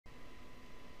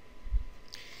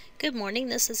Good morning,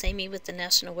 this is Amy with the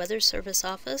National Weather Service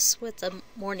office with the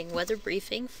morning weather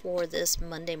briefing for this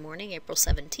Monday morning, April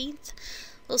 17th.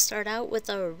 We'll start out with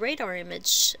a radar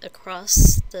image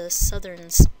across the southern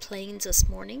plains this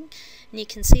morning, and you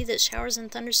can see that showers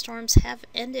and thunderstorms have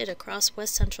ended across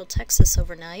west central Texas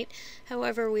overnight.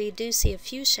 However, we do see a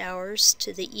few showers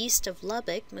to the east of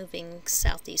Lubbock moving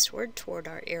southeastward toward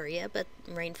our area, but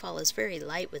rainfall is very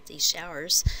light with these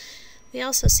showers. We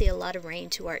also see a lot of rain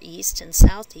to our east and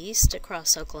southeast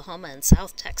across Oklahoma and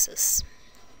South Texas.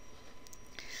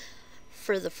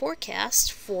 For the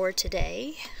forecast for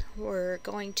today, we're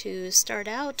going to start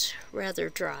out rather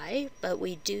dry, but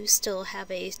we do still have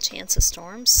a chance of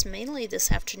storms, mainly this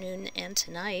afternoon and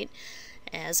tonight,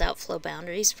 as outflow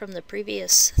boundaries from the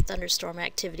previous thunderstorm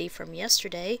activity from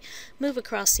yesterday move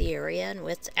across the area, and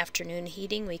with afternoon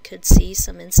heating we could see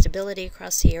some instability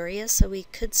across the area, so we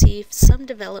could see some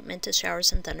development of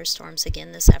showers and thunderstorms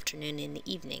again this afternoon and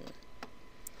the evening.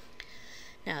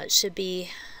 Now it should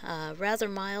be rather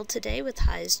mild today with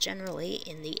highs generally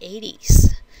in the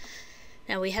 80s.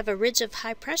 Now we have a ridge of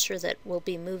high pressure that will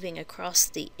be moving across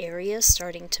the area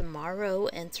starting tomorrow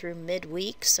and through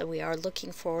midweek, so we are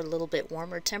looking for a little bit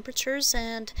warmer temperatures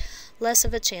and less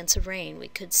of a chance of rain. We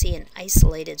could see an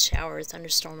isolated shower or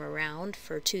thunderstorm around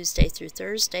for Tuesday through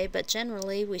Thursday, but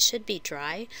generally we should be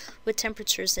dry with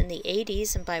temperatures in the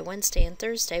 80s, and by Wednesday and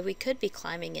Thursday we could be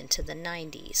climbing into the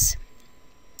 90s.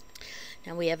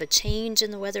 Now we have a change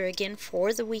in the weather again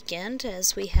for the weekend,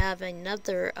 as we have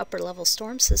another upper level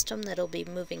storm system that will be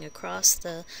moving across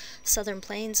the southern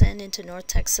plains and into North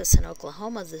Texas and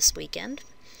Oklahoma this weekend.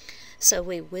 So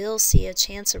we will see a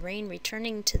chance of rain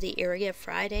returning to the area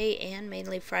Friday and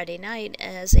mainly Friday night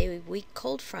as a weak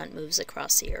cold front moves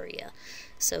across the area.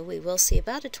 So we will see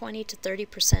about a 20 to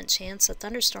 30% chance of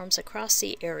thunderstorms across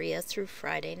the area through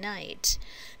Friday night.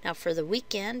 Now for the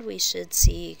weekend we should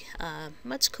see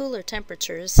much cooler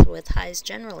temperatures with highs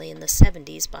generally in the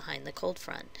 70s behind the cold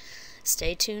front.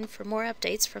 Stay tuned for more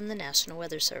updates from the National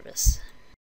Weather Service.